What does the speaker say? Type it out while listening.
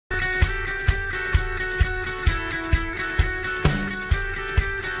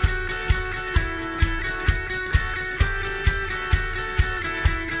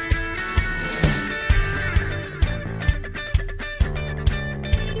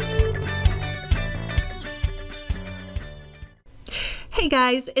Hey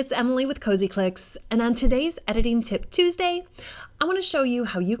guys, it's Emily with Cozy Clicks, and on today's Editing Tip Tuesday, I want to show you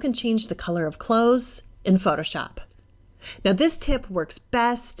how you can change the color of clothes in Photoshop. Now this tip works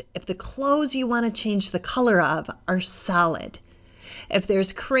best if the clothes you want to change the color of are solid. If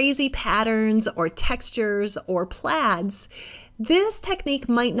there's crazy patterns or textures or plaids, this technique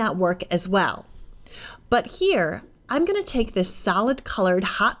might not work as well. But here, I'm going to take this solid colored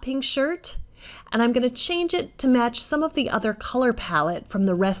hot pink shirt and I'm going to change it to match some of the other color palette from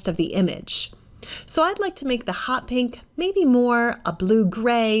the rest of the image. So I'd like to make the hot pink maybe more a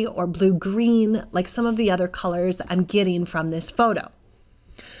blue-gray or blue-green like some of the other colors I'm getting from this photo.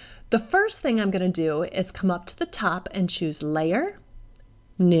 The first thing I'm going to do is come up to the top and choose Layer,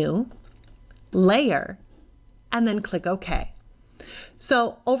 New, Layer, and then click OK.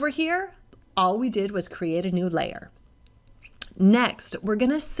 So over here, all we did was create a new layer. Next, we're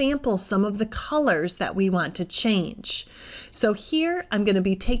going to sample some of the colors that we want to change. So here, I'm going to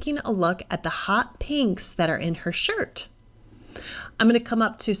be taking a look at the hot pinks that are in her shirt. I'm going to come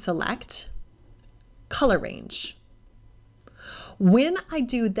up to Select, Color Range. When I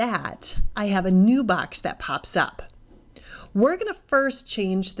do that, I have a new box that pops up. We're going to first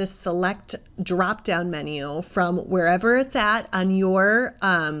change this Select drop-down menu from wherever it's at on your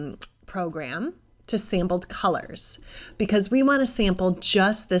program to sampled colors, because we want to sample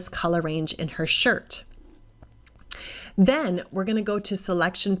just this color range in her shirt. Then we're going to go to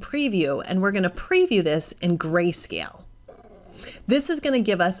Selection Preview and we're going to preview this in grayscale. This is going to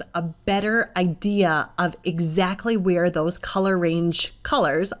give us a better idea of exactly where those color range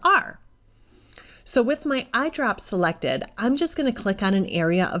colors are. So with my eyedrop selected, I'm just going to click on an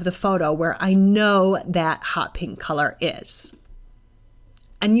area of the photo where I know that hot pink color is.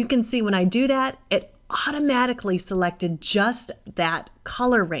 And you can see when I do that, it automatically selected just that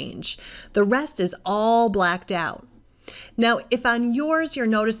color range. The rest is all blacked out. Now, if on yours you're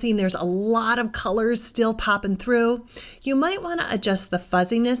noticing there's a lot of colors still popping through, you might want to adjust the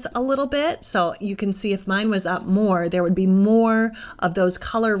fuzziness a little bit. So you can see if mine was up more, there would be more of those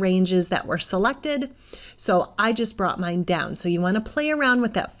color ranges that were selected. So I just brought mine down. So you want to play around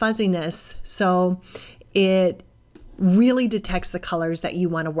with that fuzziness so it really detects the colors that you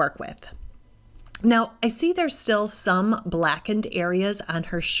want to work with. Now, I see there's still some blackened areas on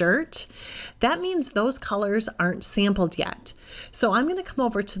her shirt. That means those colors aren't sampled yet. So I'm going to come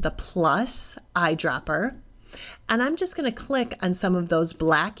over to the plus eyedropper, and I'm just going to click on some of those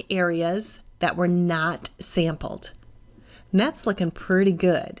black areas that were not sampled. And that's looking pretty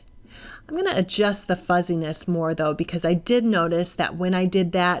good. I'm going to adjust the fuzziness more though, because I did notice that when I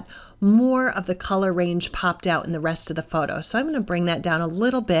did that, more of the color range popped out in the rest of the photo. So I'm going to bring that down a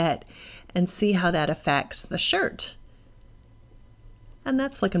little bit and see how that affects the shirt. And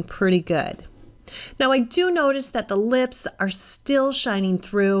that's looking pretty good. Now I do notice that the lips are still shining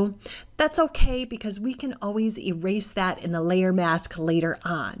through. That's okay because we can always erase that in the layer mask later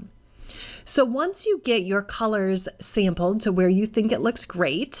on. So once you get your colors sampled to where you think it looks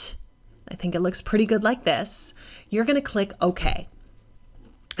great, I think it looks pretty good like this, you're going to click OK.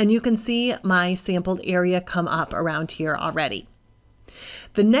 And you can see my sampled area come up around here already.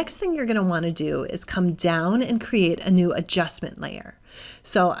 The next thing you're going to want to do is come down and create a new adjustment layer.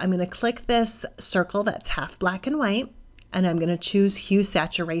 So I'm going to click this circle that's half black and white, and I'm going to choose Hue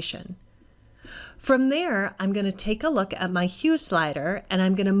Saturation. From there, I'm going to take a look at my hue slider, and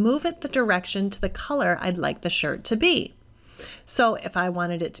I'm going to move it the direction to the color I'd like the shirt to be. So if I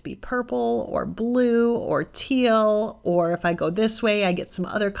wanted it to be purple or blue or teal, or if I go this way, I get some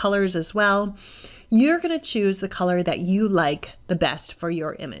other colors as well. You're going to choose the color that you like the best for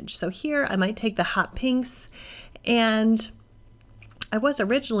your image. So here I might take the hot pinks, and I was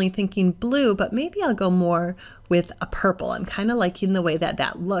originally thinking blue, but maybe I'll go more with a purple. I'm kind of liking the way that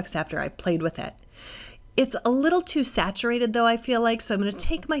that looks after I've played with it. It's a little too saturated though, I feel like, so I'm going to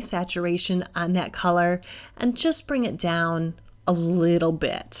take my saturation on that color and just bring it down a little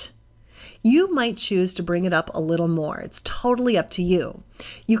bit. You might choose to bring it up a little more. It's totally up to you.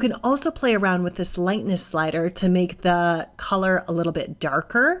 You can also play around with this lightness slider to make the color a little bit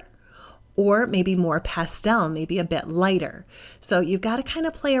darker or maybe more pastel, maybe a bit lighter. So you've got to kind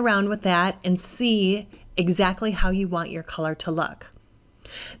of play around with that and see exactly how you want your color to look.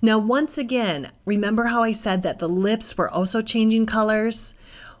 Now, once again, remember how I said that the lips were also changing colors?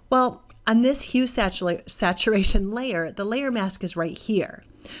 Well, on this hue saturation layer, the layer mask is right here.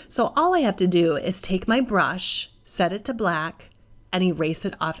 So all I have to do is take my brush, set it to black, and erase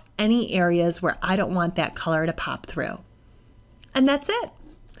it off any areas where I don't want that color to pop through. And that's it.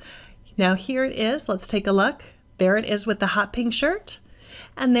 Now here it is. Let's take a look. There it is with the hot pink shirt,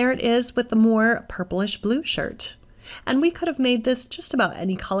 and there it is with the more purplish blue shirt. And we could have made this just about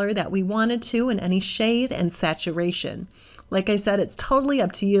any color that we wanted to in any shade and saturation. Like I said, it's totally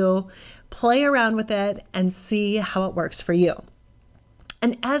up to you. Play around with it and see how it works for you.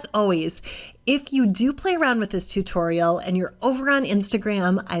 And as always, if you do play around with this tutorial and you're over on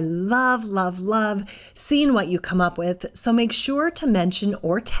Instagram, I love, love, love seeing what you come up with. So make sure to mention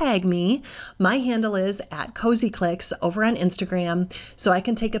or tag me. My handle is @CozyClicks over on Instagram, so I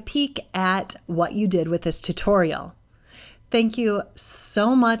can take a peek at what you did with this tutorial. Thank you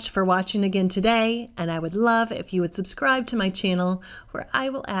so much for watching again today, and I would love if you would subscribe to my channel where I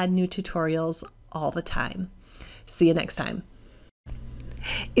will add new tutorials all the time. See you next time.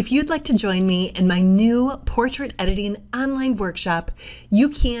 If you'd like to join me in my new portrait editing online workshop, you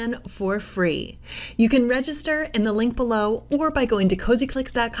can for free. You can register in the link below or by going to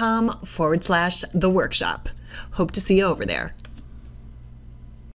cozyclicks.com/the workshop. Hope to see you over there.